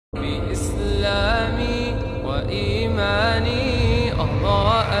بإسلامي وإيماني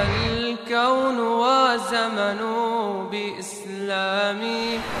أضاء الكون وزمن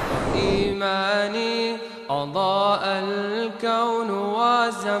بإسلامي وإيماني أضاء الكون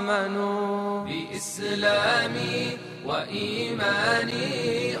وزمن بإسلامي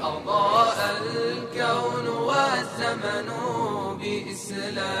وإيماني أضاء الكون والزمن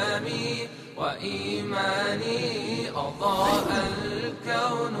بإسلامي وإيماني أضاء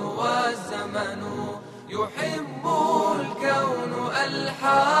الكون والزمن يحب الكون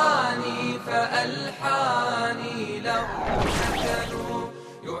ألحاني فألحاني له سكن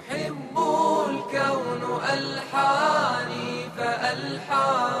يحب الكون ألحاني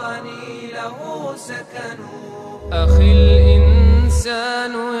فألحاني له سكن أخي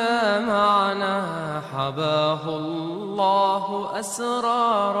الإنسان يا معنى حباه الله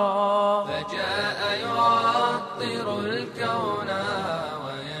أسرارا فجاء يعطر الكون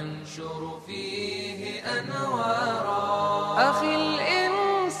وينشر فيه أنوارا أخي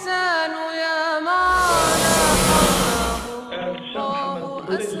الإنسان يا معنى حباه الله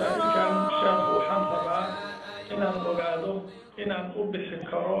أسرارا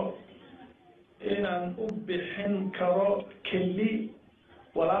inaan u bixin karo keli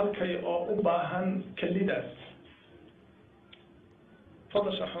walaalkay oo u baahan kelidaas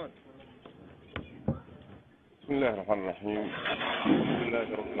تفضل شيخ محمد. بسم الله الرحمن الرحيم. الحمد لله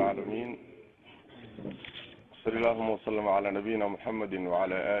رب العالمين. صلى الله وسلم على نبينا محمد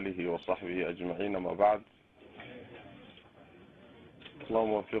وعلى آله وصحبه أجمعين. ما بعد،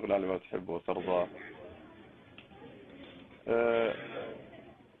 اللهم وفقنا لما تحب وترضى.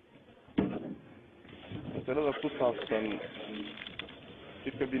 masalada ku saabsan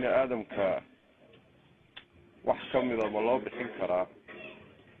jidka bini aadamka wax ka mida ma loo bixin karaa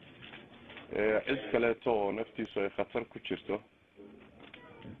cid kaleeto oo naftiisu ay khatar ku jirto,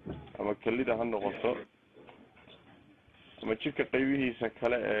 ama kelida ha noqoto ama jidka qaybihiisa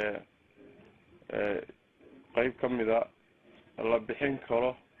kale ee qayb ka mida la bixin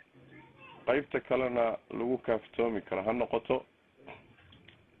karo, qaybta kalena lagu kaaftoomi karo ha noqoto.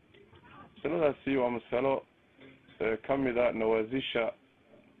 masaladaasi waa masalo ka mida nawaasisha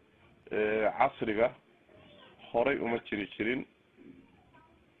casriga, horay uma jirin.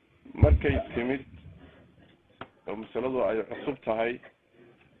 markay timid oo masaladu ay cusub tahay,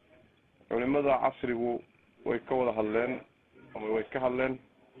 culimada casrigu way ka wada hadleen ama way ka hadleen,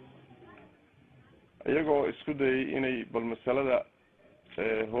 iyagoo isku dayay inay bal masalada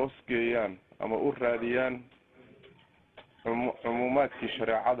hoos geeyaan ama u raadiyaan cumuumaadkii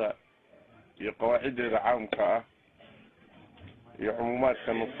shareecada iyo qawaaciddeeda caamka ah iyo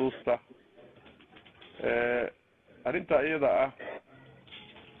cumuumaadka nusuusta. arrinta iyada ah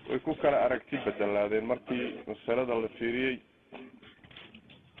way ku kala aragti bedelaadeen markii masalada la fiiriyey.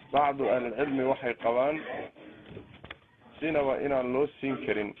 bacdu ahlilcilmi waxay qabaan sinaba inaan loo siin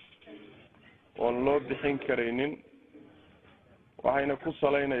karin oon loo bixin karaynin, waxayna ku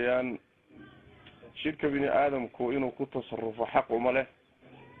salaynayaan jidhka bini aadamku inuu ku tasarufo xaq uma leh,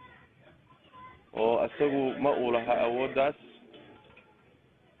 oo isagu ma uu laha awooddaas.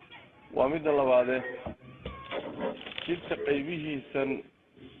 waa midda labaade, jidhka qaybihiisan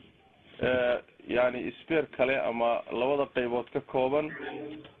yani isbeer kale ama labada qaybood ka kooban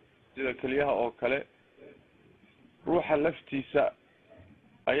sida keliyaha oo kale, ruuxa laftiisa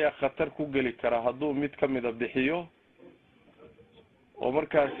ayaa khatar ku geli kara hadduu mid ka mida bixiyo oo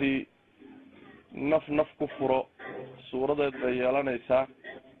markaasi naf ku furo, suuradeed bay yeelanaysaa.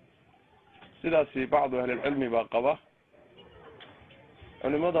 sidaasi bacdu ahlilcilmi baa qaba.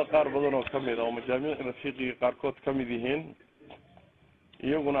 culimada qaar badan oo kamid a oo majaamicda fiqiga qaarkood ka mid yihiin,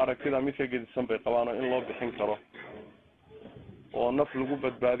 iyaguna aragtida mid ka gedisan bay qabaan oo in loo bixin karo oo naf lagu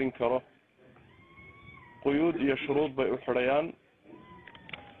badbaadin karo. quyuud iyo shuruud bay u xidhayaan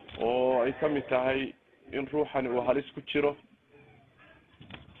oo ay ka mid tahay in ruuxani uu halis ku jiro.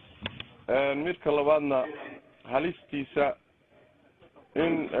 midka labaadna halistiisa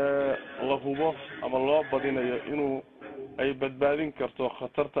in la hubo ama loo badinayo inuu ay badbaadin karto,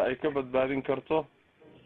 khatarta ay ka badbaadin karto.